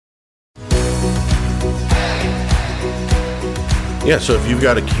Yeah, so if you've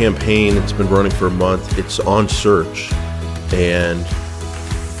got a campaign, it's been running for a month, it's on search, and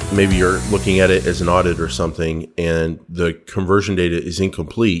maybe you're looking at it as an audit or something, and the conversion data is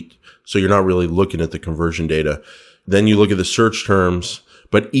incomplete, so you're not really looking at the conversion data. Then you look at the search terms,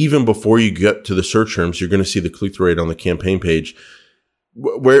 but even before you get to the search terms, you're going to see the click-through rate on the campaign page.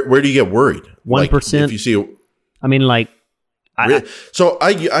 Where do you get worried? 1%. Like if you see, so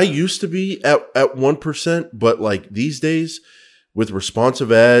I used to be at 1%, but like these days with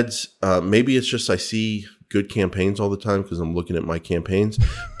responsive ads, maybe it's just I see good campaigns all the time because I'm looking at my campaigns,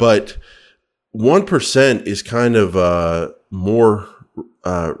 but 1% is kind of more.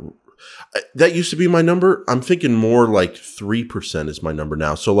 That used to be my number. I'm thinking more like 3% is my number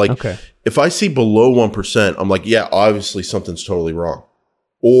now. So like, if I see below 1%, I'm like, yeah, obviously something's totally wrong,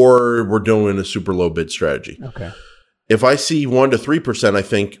 or we're doing a super low bid strategy. Okay. If I see 1 to 3%, I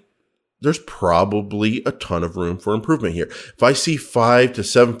think there's probably a ton of room for improvement here. If I see 5 to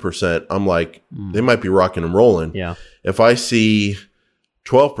 7%, I'm like, they might be rocking and rolling. Yeah. If I see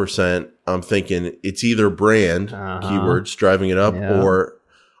 12%, I'm thinking it's either brand keywords driving it up, or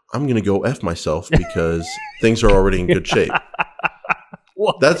I'm going to go F myself because things are already in good shape.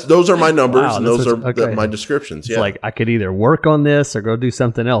 Those are my numbers, and those are my descriptions. It's like I could either work on this or go do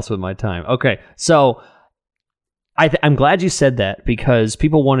something else with my time. Okay, so I'm glad you said that because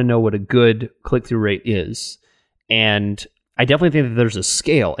people want to know what a good click-through rate is, and I definitely think that there's a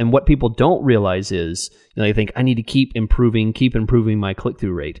scale. And what people don't realize is, they think I need to keep improving my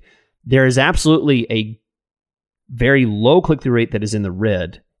click-through rate. There is absolutely a very low click-through rate that is in the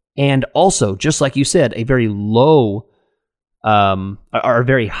red. And also, just like you said, a very low or a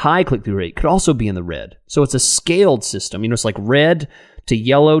very high click-through rate could also be in the red. So it's a scaled system. It's like red to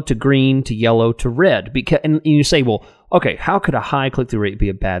yellow to green to yellow to red. And you say, well, okay, how could a high click-through rate be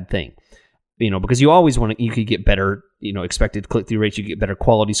a bad thing? Because you always you could get better, expected click-through rates, you get better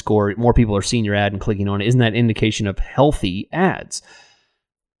quality score, more people are seeing your ad and clicking on it. Isn't that an indication of healthy ads?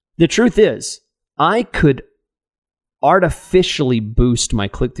 The truth is, I could artificially boost my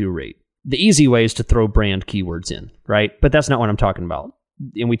click-through rate. The easy way is to throw brand keywords in, right? But that's not what I'm talking about.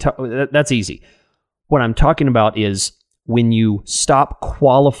 And that's easy. What I'm talking about is when you stop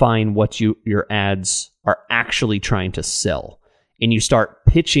qualifying what your ads are actually trying to sell, and you start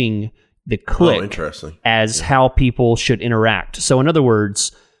pitching the click as how people should interact. So in other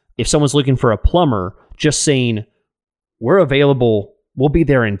words, if someone's looking for a plumber, just saying, we're available, we'll be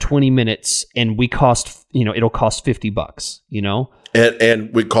there in 20 minutes, and we cost, it'll cost $50,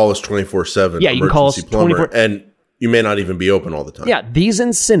 And we call us 24/7. Yeah, you can call us 24. And you may not even be open all the time. Yeah, these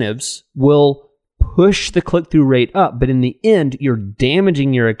incentives will push the click-through rate up, but in the end, you're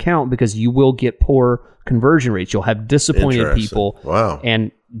damaging your account because you will get poor conversion rates. You'll have disappointed people. Wow.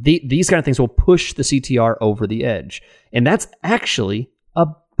 And these kind of things will push the CTR over the edge. And that's actually a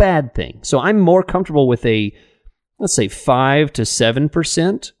bad thing. So I'm more comfortable with a, let's say, 5 to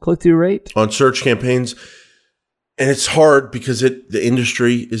 7% click-through rate on search campaigns. And it's hard because the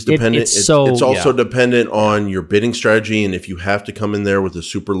industry is dependent. It's also dependent on your bidding strategy. And if you have to come in there with a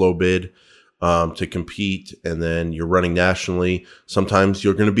super low bid to compete, and then you're running nationally, sometimes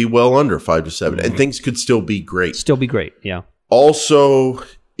you're going to be well under 5 to 7. And things could still be great. Yeah. Also,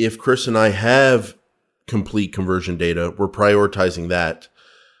 if Chris and I have complete conversion data, we're prioritizing that.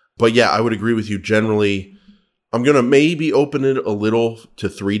 But yeah, I would agree with you. Generally, I'm going to maybe open it a little to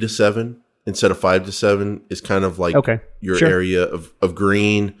 3 to 7 instead of 5 to 7 is kind of like your area of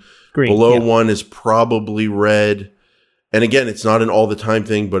green. Below 1 is probably red. And again, it's not an all the time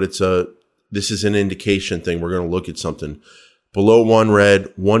thing, but this is an indication thing. We're going to look at something. Below 1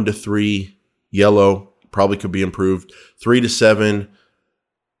 red, 1 to 3 yellow, probably could be improved. 3 to 7,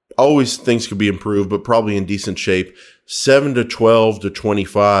 always things could be improved, but probably in decent shape. 7 to 12 to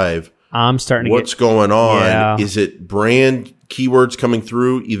 25. I'm starting to What's going on? Yeah. Is it brand keywords coming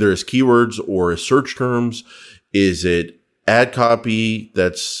through either as keywords or as search terms? Is it ad copy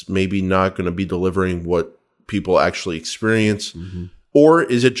that's maybe not going to be delivering what people actually experience? Mm-hmm. Or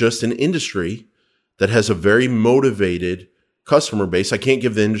is it just an industry that has a very motivated customer base? I can't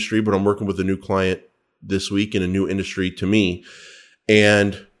give the industry, but I'm working with a new client this week in a new industry to me.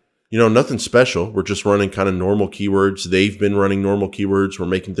 And, nothing special. We're just running kind of normal keywords. They've been running normal keywords. We're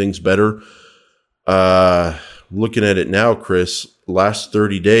making things better. Looking at it now, Chris, last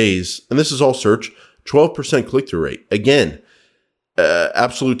 30 days, and this is all search, 12% click-through rate. Again,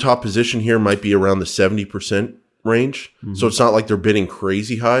 absolute top position here might be around the 70% range. Mm-hmm. So it's not like they're bidding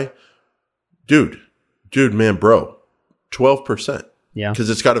crazy high. Dude, man, bro, 12%. Yeah. Because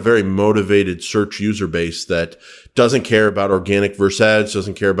it's got a very motivated search user base that doesn't care about organic versus ads,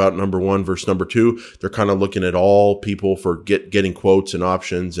 doesn't care about number one versus number two. They're kind of looking at all people for getting quotes and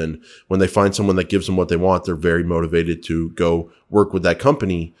options. And when they find someone that gives them what they want, they're very motivated to go work with that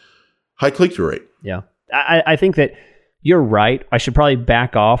company. High click-through rate. Yeah. I think that you're right. I should probably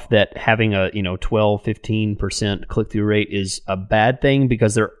back off that having a 12, 15% click-through rate is a bad thing,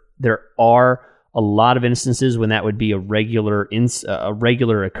 because there are a lot of instances when that would be a regular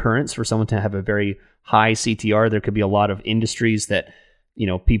occurrence for someone to have a very high CTR. There could be a lot of industries that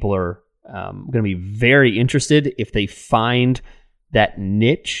people are going to be very interested if they find that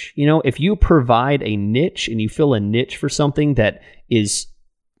niche. If you provide a niche and you fill a niche for something that is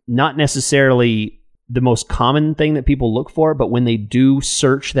not necessarily the most common thing that people look for, but when they do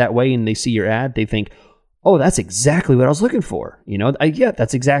search that way and they see your ad, they think, oh, that's exactly what I was looking for. Yeah,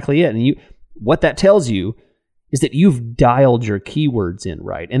 that's exactly it. And what that tells you is that you've dialed your keywords in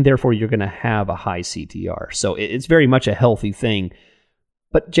right, and therefore you're going to have a high CTR. So it's very much a healthy thing.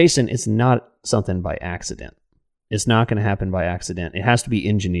 But Jason, it's not something by accident. It's not going to happen by accident. It has to be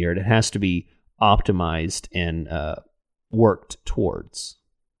engineered. It has to be optimized and worked towards.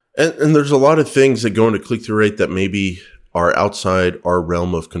 And there's a lot of things that go into click-through rate that maybe are outside our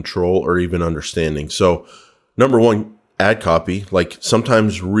realm of control or even understanding. So, number one, ad copy. Like,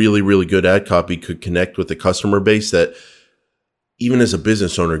 sometimes really, really good ad copy could connect with the customer base that even as a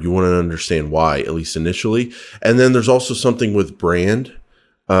business owner, you want to understand why, at least initially. And then there's also something with brand,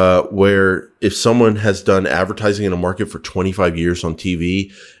 where if someone has done advertising in a market for 25 years on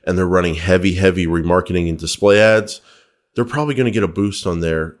TV and they're running heavy remarketing and display ads, they're probably going to get a boost on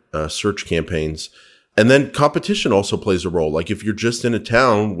their search campaigns. And then competition also plays a role. Like, if you're just in a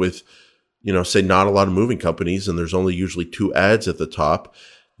town with, say not a lot of moving companies and there's only usually 2 ads at the top,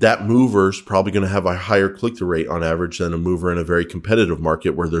 that mover's probably going to have a higher click-through rate on average than a mover in a very competitive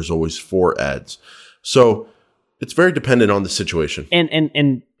market where there's always 4 ads. So it's very dependent on the situation.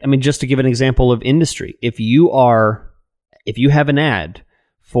 And I mean, just to give an example of industry, if you have an ad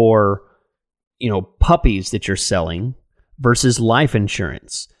for, puppies that you're selling versus life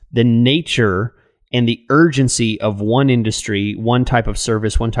insurance, the nature and the urgency of one industry, one type of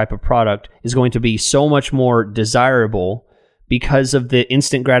service, one type of product is going to be so much more desirable because of the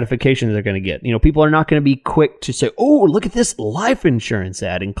instant gratification they're going to get. People are not going to be quick to say, oh, look at this life insurance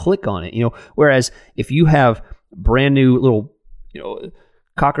ad and click on it. Whereas if you have brand new little,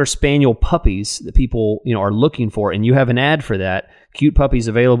 Cocker Spaniel puppies that people, are looking for, and you have an ad for that, cute puppies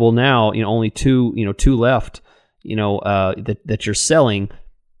available now, only two left, that you're selling,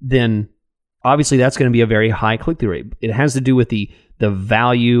 then obviously that's going to be a very high click-through rate. It has to do with the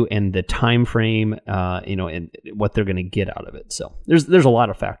value and the time frame, and what they're going to get out of it. So there's a lot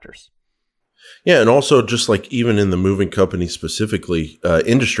of factors. Yeah, and also just like even in the moving company specifically,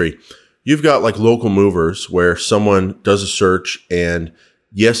 industry, you've got like local movers where someone does a search and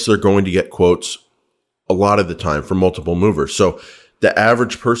yes, they're going to get quotes a lot of the time from multiple movers. So the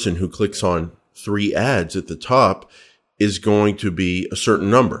average person who clicks on 3 ads at the top is going to be a certain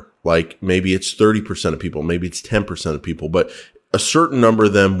number. Like maybe it's 30% of people, maybe it's 10% of people, but a certain number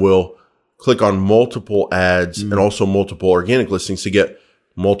of them will click on multiple ads and also multiple organic listings to get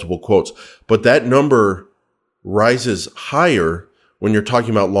multiple quotes. But that number rises higher when you're talking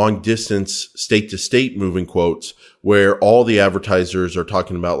about long distance, state to state moving quotes, where all the advertisers are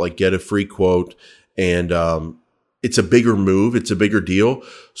talking about like get a free quote, and it's a bigger move. It's a bigger deal.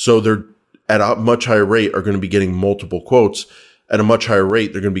 So they're at a much higher rate are going to be getting multiple quotes. At a much higher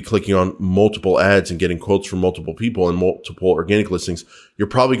rate, they're going to be clicking on multiple ads and getting quotes from multiple people and multiple organic listings. You're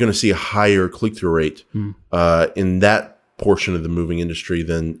probably going to see a higher click-through rate in that portion of the moving industry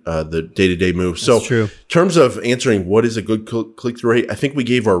than the day-to-day move. That's so true. In terms of answering what is a good click-through rate, I think we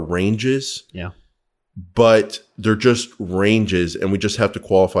gave our ranges. Yeah. But they're just ranges, and we just have to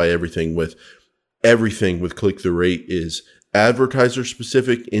qualify everything with click-through rate is advertiser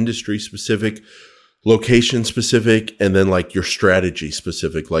specific, industry specific, location specific, and then like your strategy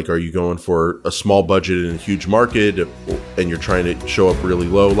specific. Like, are you going for a small budget in a huge market and you're trying to show up really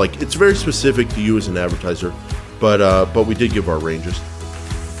low? Like, it's very specific to you as an advertiser, but we did give our ranges.